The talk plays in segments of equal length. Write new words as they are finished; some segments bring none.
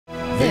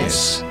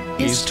This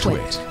is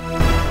TWiT.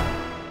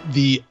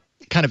 The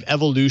kind of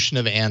evolution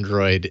of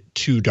Android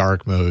to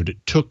dark mode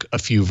took a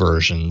few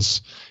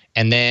versions.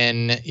 And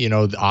then, you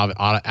know,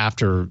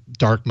 after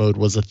dark mode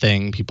was a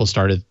thing, people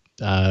started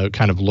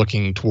kind of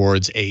looking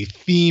towards a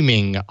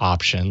theming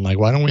option. Like,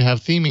 why don't we have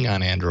theming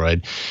on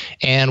Android?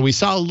 And we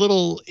saw a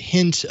little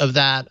hint of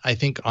that, I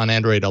think, on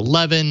Android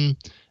 11.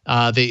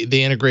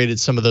 They integrated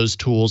some of those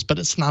tools, but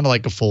it's not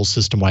like a full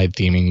system-wide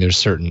theming. There's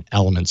certain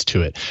elements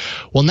to it.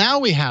 Well, now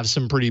we have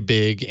some pretty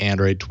big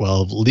Android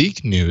 12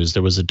 leak news.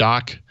 There was a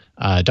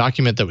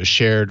document that was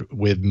shared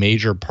with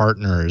major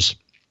partners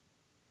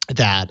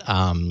that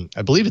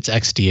I believe it's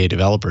XDA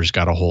developers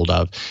got a hold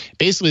of.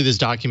 Basically, this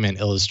document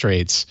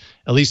illustrates,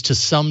 at least to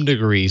some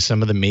degree,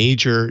 some of the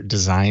major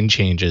design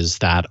changes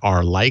that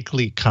are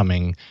likely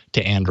coming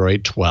to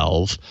Android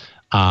 12.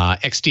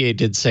 XDA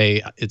did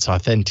say its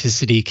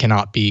authenticity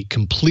cannot be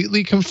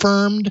completely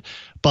confirmed,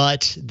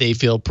 but they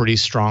feel pretty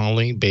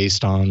strongly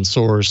based on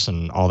source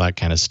and all that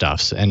kind of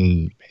stuff.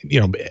 And, you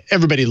know,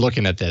 everybody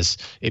looking at this,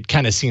 it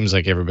kind of seems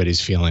like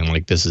everybody's feeling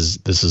like this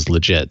is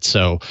legit.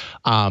 So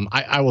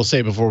I will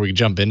say before we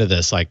jump into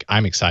this, like,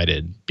 I'm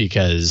excited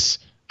because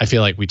I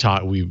feel like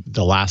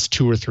the last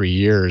 2 or 3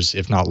 years,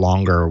 if not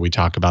longer, we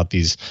talk about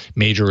these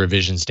major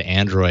revisions to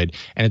Android,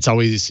 and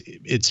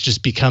it's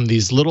just become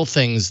these little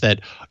things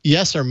that,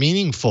 yes, are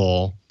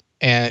meaningful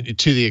and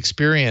to the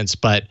experience,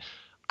 but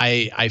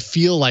I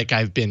feel like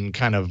I've been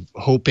kind of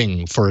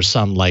hoping for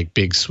some like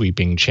big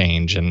sweeping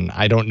change, and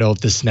I don't know if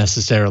this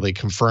necessarily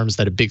confirms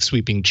that a big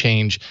sweeping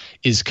change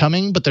is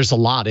coming, but there's a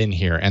lot in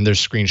here, and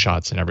there's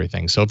screenshots and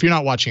everything. So if you're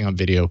not watching on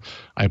video,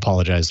 I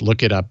apologize.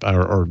 Look it up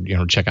or you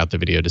know, check out the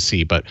video to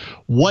see. But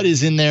what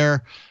is in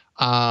there?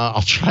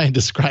 I'll try and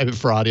describe it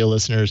for audio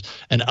listeners.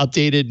 An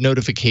updated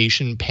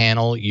notification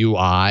panel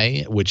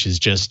UI, which is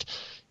just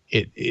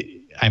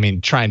I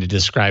mean, trying to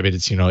describe it,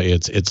 it's, you know,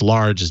 it's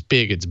large, it's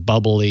big, it's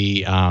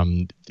bubbly.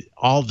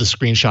 All of the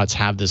screenshots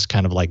have this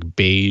kind of like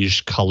beige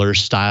color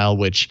style,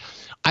 which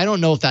I don't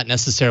know if that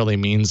necessarily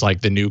means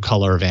like the new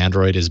color of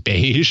Android is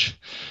beige.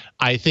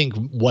 I think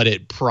what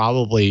it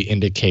probably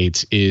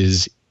indicates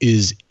is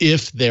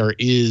if there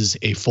is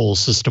a full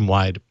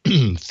system-wide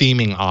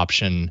theming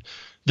option,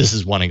 this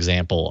is one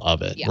example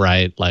of it,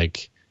 right?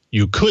 Like,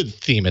 you could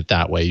theme it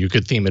that way. You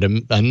could theme it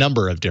a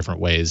number of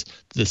different ways.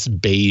 This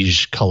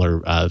beige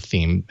color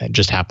theme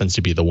just happens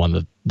to be the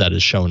one that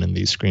is shown in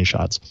these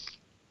screenshots.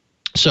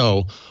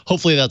 So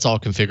hopefully that's all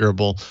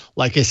configurable.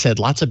 Like I said,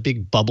 lots of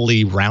big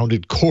bubbly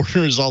rounded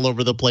corners all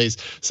over the place.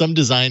 Some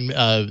design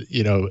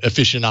you know,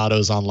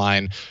 aficionados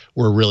online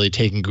were really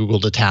taking Google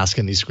to task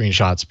in these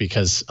screenshots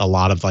because a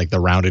lot of like the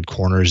rounded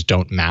corners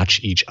don't match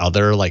each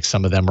other. Like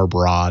some of them are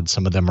broad,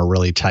 some of them are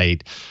really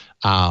tight.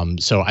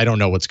 So I don't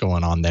know what's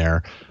going on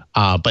there.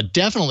 But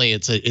definitely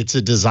it's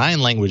a design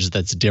language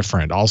that's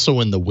different. Also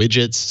in the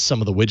widgets, some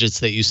of the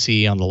widgets that you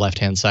see on the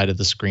left-hand side of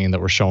the screen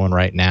that we're showing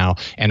right now,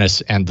 and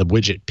the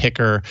widget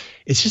picker,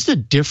 it's just a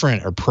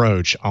different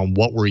approach on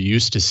what we're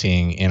used to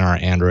seeing in our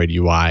Android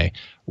UI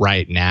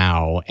right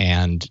now.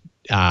 And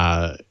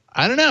I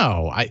don't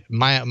know,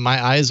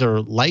 my eyes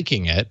are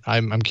liking it.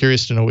 I'm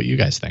curious to know what you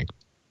guys think.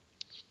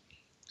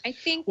 I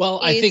think. Well,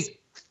 I think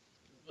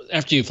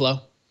after you, Flo.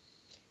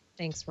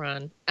 Thanks,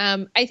 Ron.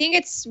 I think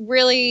it's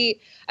really,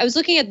 I was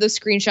looking at those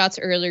screenshots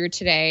earlier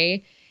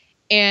today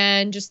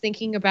and just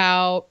thinking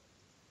about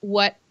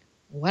what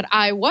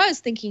I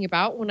was thinking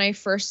about when I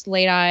first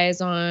laid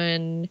eyes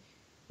on,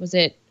 was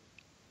it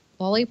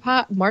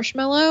Lollipop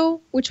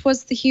Marshmallow, which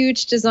was the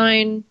huge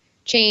design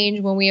change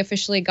when we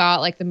officially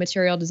got like the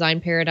material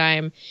design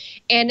paradigm.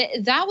 And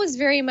that was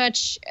very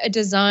much a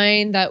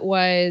design that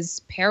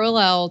was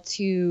parallel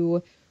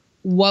to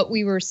what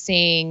we were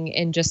seeing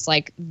in just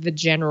like the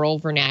general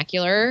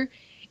vernacular.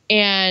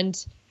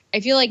 And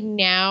I feel like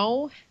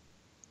now,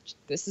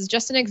 this is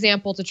just an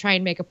example to try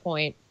and make a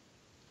point.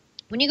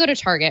 When you go to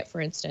Target,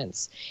 for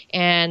instance,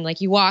 and like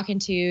you walk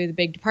into the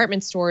big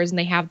department stores and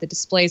they have the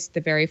displays at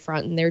the very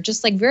front and they're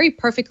just like very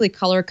perfectly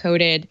color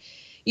coded,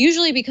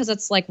 usually because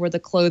it's like where the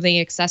clothing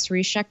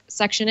accessory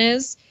section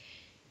is.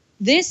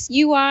 This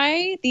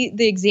UI,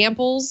 the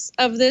examples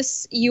of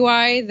this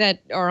UI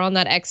that are on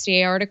that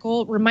XDA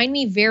article remind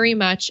me very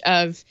much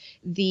of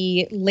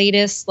the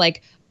latest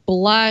like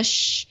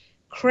blush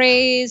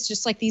craze,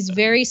 just like these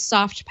very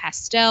soft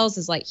pastels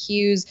as like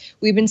hues.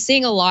 We've been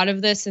seeing a lot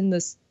of this in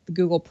this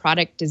Google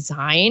product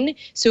design.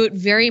 So it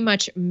very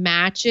much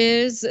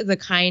matches the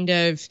kind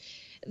of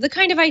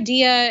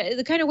idea,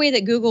 the kind of way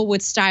that Google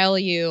would style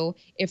you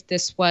if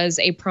this was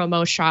a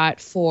promo shot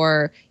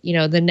for, you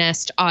know, the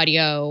Nest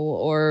Audio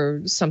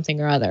or something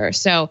or other.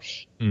 So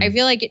I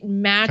feel like it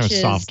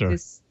matches kind of softer.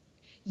 This.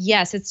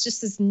 Yes, it's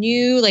just this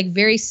new, like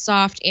very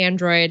soft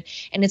Android.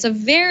 And it's a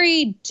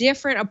very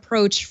different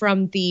approach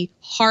from the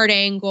hard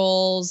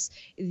angles,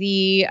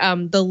 the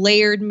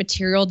layered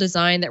material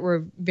design that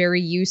we're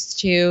very used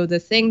to, the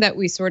thing that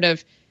we sort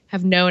of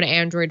have known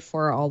Android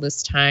for all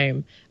this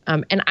time.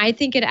 And I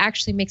think it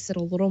actually makes it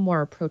a little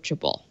more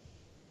approachable.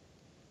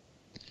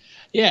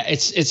 Yeah,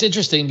 it's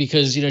interesting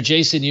because,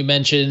 Jason, you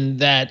mentioned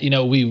that,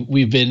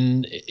 we've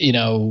been,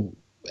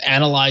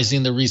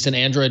 analyzing the recent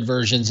Android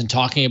versions and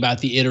talking about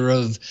the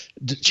iterative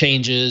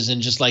changes,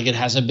 and just like it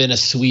hasn't been a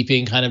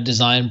sweeping kind of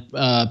design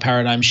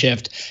paradigm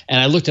shift. And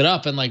I looked it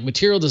up, and like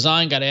Material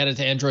Design got added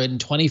to Android in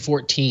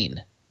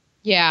 2014.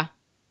 Yeah.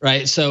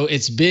 Right. So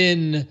it's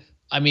been,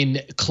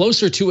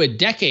 closer to a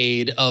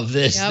decade of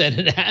this than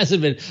it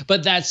hasn't been.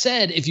 But that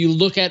said, if you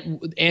look at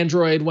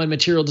Android when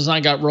Material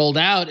Design got rolled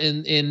out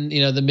in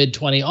the mid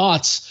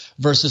 2000s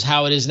versus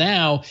how it is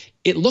now,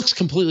 it looks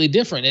completely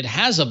different. It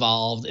has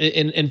evolved.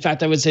 In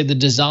fact, I would say the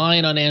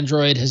design on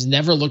Android has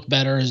never looked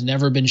better, has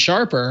never been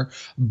sharper,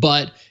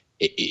 but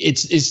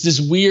it's this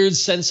weird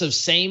sense of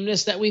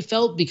sameness that we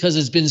felt because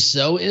it's been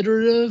so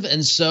iterative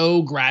and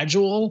so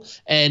gradual.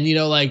 And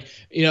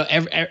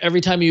every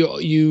time you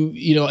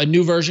a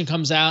new version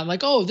comes out,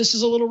 like, oh, this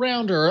is a little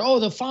rounder, or, oh,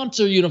 the fonts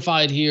are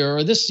unified here,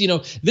 or this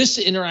this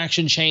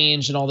interaction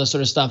changed, and all this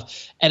sort of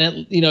stuff.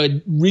 And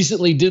it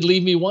recently did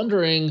leave me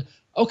wondering,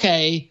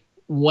 okay,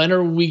 when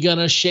are we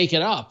gonna shake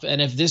it up?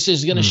 And if this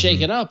is gonna shake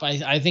it up,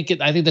 I think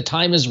the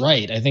time is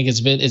right. I think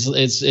it's I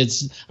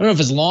don't know if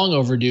it's long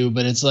overdue,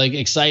 but it's like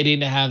exciting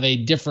to have a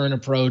different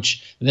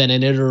approach than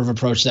an iterative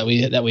approach that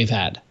we've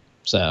had.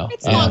 So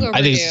it's long overdue.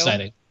 I think it's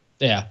exciting.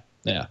 Yeah.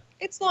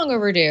 It's long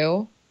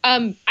overdue.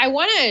 I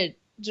want to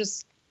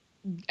just,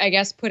 I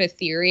guess, put a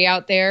theory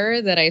out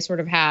there that I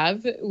sort of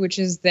have, which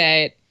is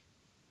that,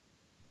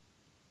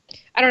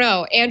 I don't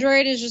know,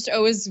 Android has just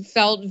always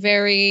felt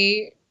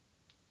very,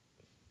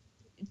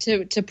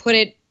 to put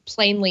it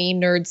plainly,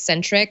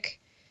 nerd-centric.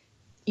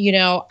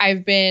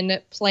 I've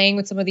been playing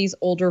with some of these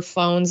older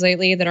phones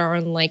lately that are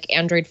on like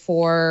Android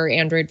 4,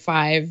 Android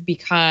 5,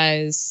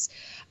 because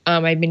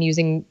I've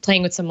been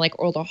playing with some like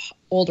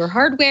older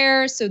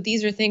hardware. So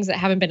these are things that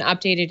haven't been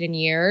updated in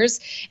years.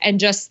 And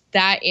just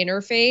that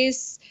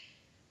interface,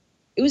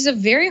 it was a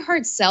very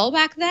hard sell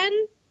back then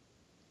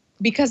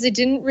because it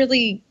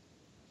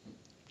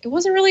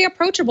wasn't really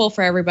approachable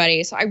for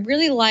everybody. So I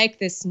really like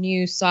this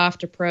new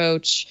soft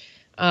approach.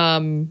 I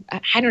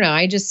don't know.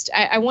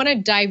 I want to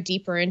dive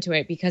deeper into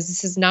it because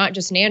this is not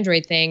just an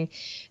Android thing.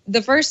 The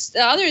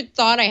other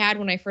thought I had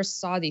when I first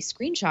saw these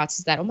screenshots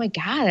is that, oh my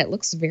God, it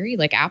looks very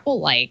like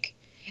Apple-like.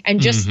 And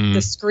just the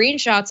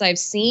screenshots I've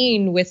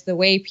seen with the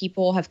way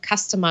people have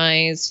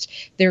customized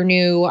their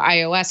new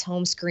iOS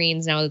home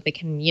screens now that they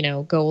can,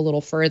 go a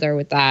little further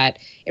with that.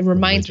 It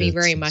reminds me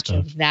very much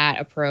of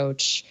that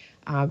approach.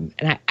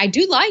 And I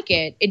do like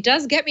it. It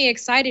does get me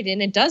excited,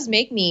 and it does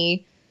make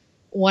me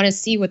want to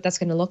see what that's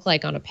going to look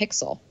like on a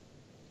Pixel.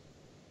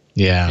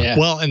 Yeah.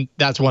 Well, and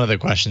that's one of the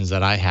questions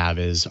that I have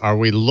is, are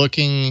we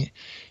looking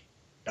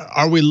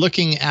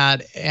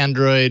at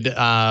Android,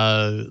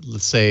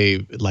 let's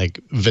say like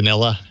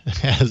vanilla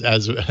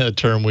as a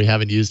term we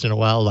haven't used in a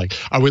while? Like,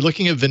 are we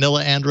looking at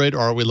vanilla Android,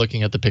 or are we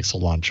looking at the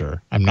Pixel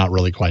launcher? I'm not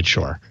really quite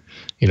sure.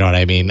 You know what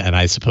I mean? And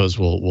I suppose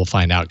we'll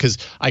find out, because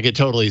I could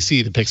totally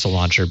see the Pixel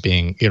launcher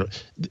being,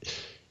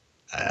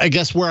 I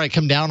guess where I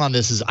come down on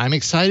this is I'm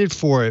excited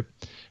for it.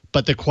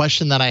 But the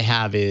question that I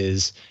have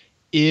is,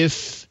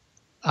 if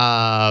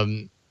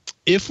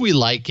we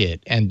like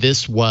it, and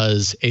this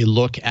was a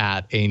look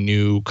at a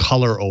new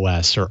Color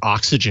OS or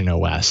Oxygen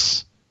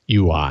OS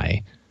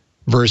UI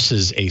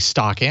versus a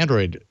stock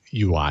Android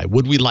UI,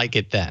 would we like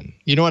it then?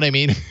 You know what I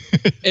mean?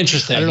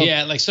 Interesting.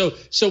 Yeah, like so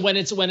when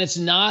it's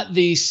not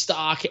the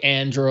stock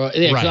Android,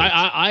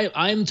 right.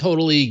 I'm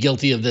totally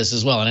guilty of this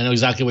as well, and I know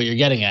exactly what you're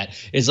getting at.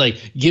 It's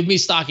like, give me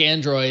stock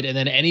Android, and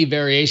then any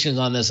variations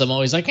on this, I'm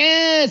always like,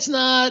 it's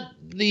not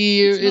what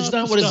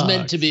it's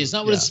meant to be. It's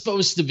not what it's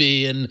supposed to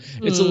be, and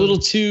it's a little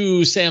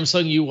too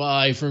Samsung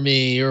UI for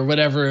me, or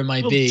whatever it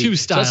might be. Too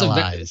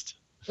stylized.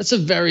 That's a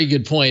very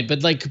good point.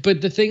 But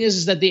the thing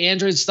is that the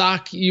Android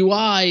stock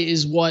UI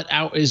is what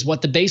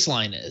the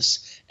baseline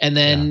is. And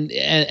then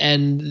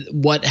and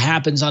what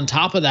happens on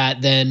top of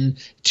that, then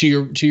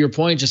to your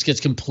point, just gets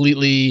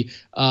completely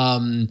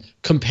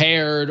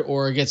compared,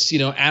 or gets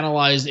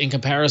analyzed in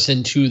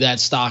comparison to that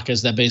stock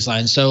as that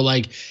baseline. So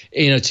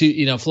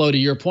Flo, to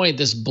your point,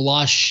 this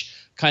blush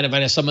kind of, I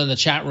know someone in the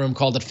chat room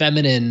called it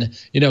feminine,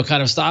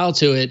 kind of style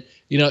to it.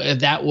 If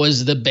that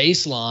was the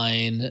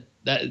baseline,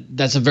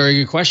 that's a very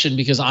good question,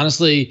 because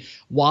honestly,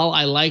 while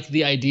I like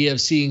the idea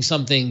of seeing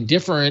something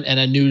different and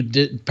a new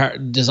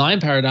design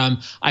paradigm,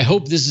 I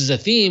hope this is a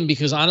theme,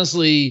 because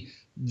honestly,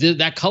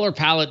 that color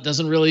palette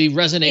doesn't really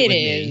resonate with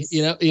me. It's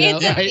a theme.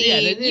 Yeah,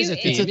 it is a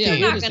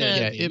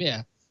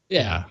theme.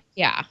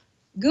 Yeah.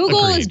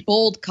 Google is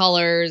bold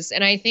colors,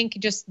 and I think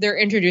just they're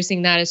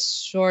introducing that as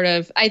sort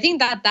of, I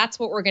think that's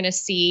what we're going to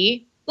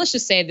see. Let's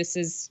just say this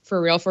is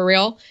for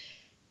real.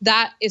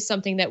 That is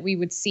something that we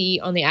would see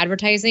on the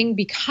advertising,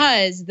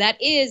 because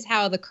that is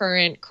how the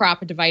current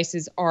crop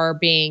devices are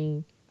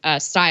being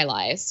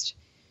stylized,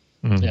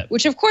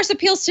 which of course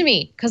appeals to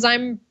me, because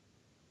I'm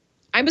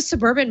a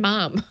suburban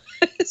mom.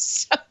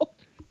 So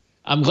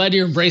I'm glad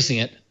you're embracing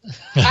it.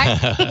 Come on,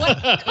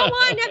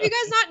 have you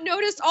guys not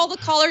noticed all the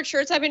collared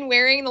shirts I've been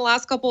wearing the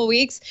last couple of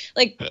weeks?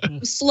 Like,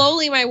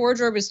 slowly my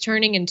wardrobe is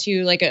turning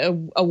into like a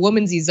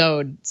woman's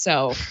zone.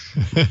 So,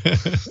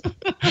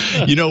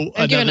 you know,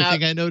 another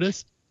thing I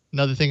noticed,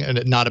 another thing,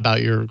 not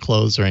about your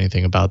clothes or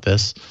anything about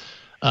this,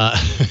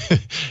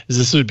 is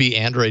this would be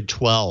Android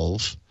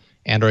 12.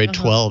 Android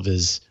 12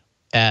 is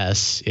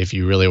S if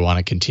you really want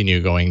to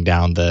continue going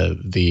down the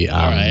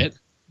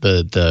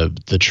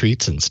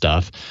treats and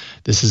stuff.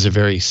 This is a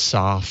very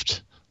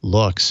soft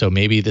look. So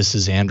maybe this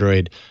is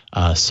Android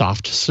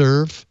soft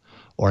serve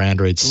or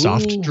Android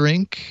soft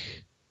drink.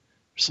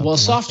 Well,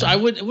 soft. It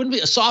wouldn't be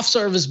a soft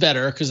serve is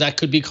better because that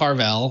could be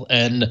Carvel,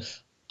 and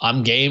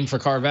I'm game for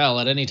Carvel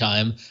at any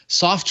time.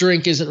 Soft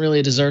drink isn't really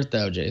a dessert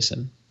though,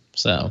 Jason.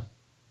 So,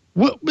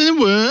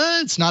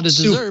 it's not a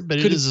dessert, but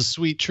it is a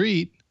sweet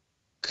treat.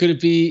 Could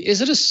it be?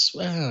 Is it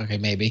okay,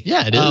 maybe.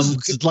 Yeah, it is.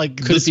 It's like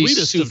the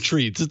sweetest of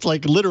treats. It's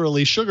like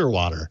literally sugar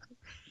water.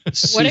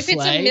 What if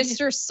it's a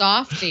Mr.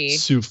 Softy?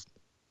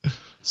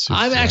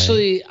 I'm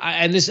actually,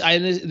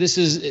 this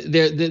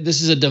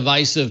is a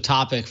divisive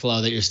topic,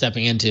 Flo, that you're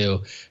stepping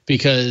into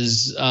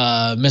because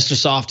Mr.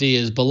 Softy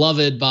is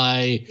beloved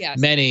by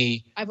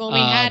many. I've only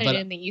had it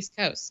in the East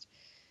Coast.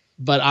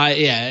 But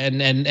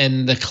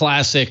and the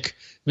classic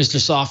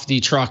Mr. Softy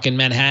truck in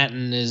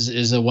Manhattan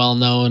is a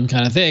well-known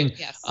kind of thing.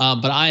 Yes.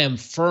 But I am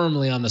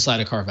firmly on the side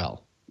of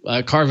Carvel.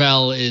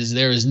 Carvel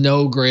there is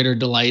no greater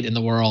delight in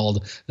the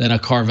world than a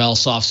Carvel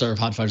soft serve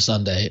hot fudge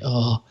sundae.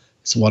 Oh,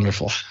 it's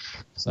wonderful.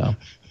 So